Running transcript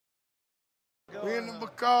We in the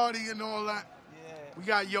Bacardi and all that. Yeah. We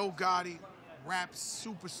got Yo Gotti, rap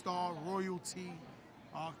superstar, royalty,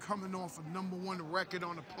 coming off a #1 record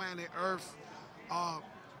on the planet Earth.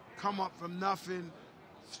 Come up from nothing,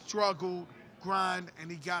 struggled, grind,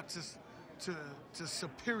 and he got to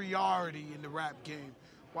superiority in the rap game.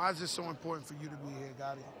 Why is it so important for you to be here,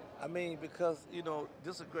 Gotti? I mean, because, you know,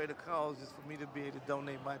 this is a greater cause just for me to be able to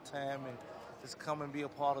donate my time and just come and be a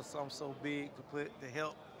part of something so big to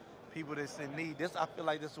help people that's in need. I feel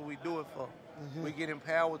like that's what we do it for. Mm-hmm. We get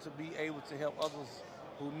empowered to be able to help others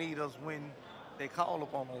who need us when they call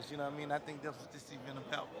upon us. You know what I mean? I think that's what this event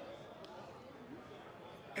about.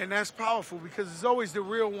 And that's powerful because it's always the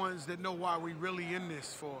real ones that know why we really in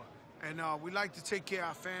this for. And we like to take care of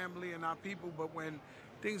our family and our people, but when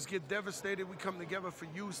things get devastated, we come together for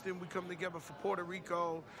Houston, we come together for Puerto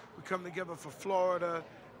Rico, we come together for Florida,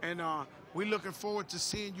 and we're looking forward to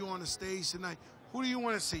seeing you on the stage tonight. Who do you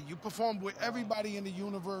want to see? You performed with everybody in the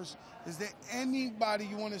universe. Is there anybody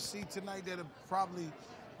you want to see tonight that'll probably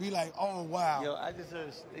be like, oh, wow? Yo, I just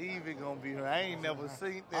heard Stevie gonna be here. I ain't never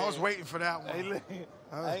seen that. I was waiting for that one. Hey, look,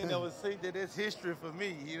 I ain't never seen that. That's history for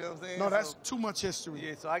me. You know what I'm saying? No, that's too much history.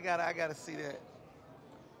 Yeah, so I gotta see that.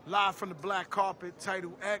 Live from the black carpet,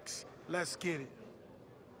 TIDAL X. Let's get it.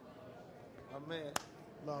 My man.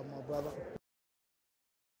 Love, my brother.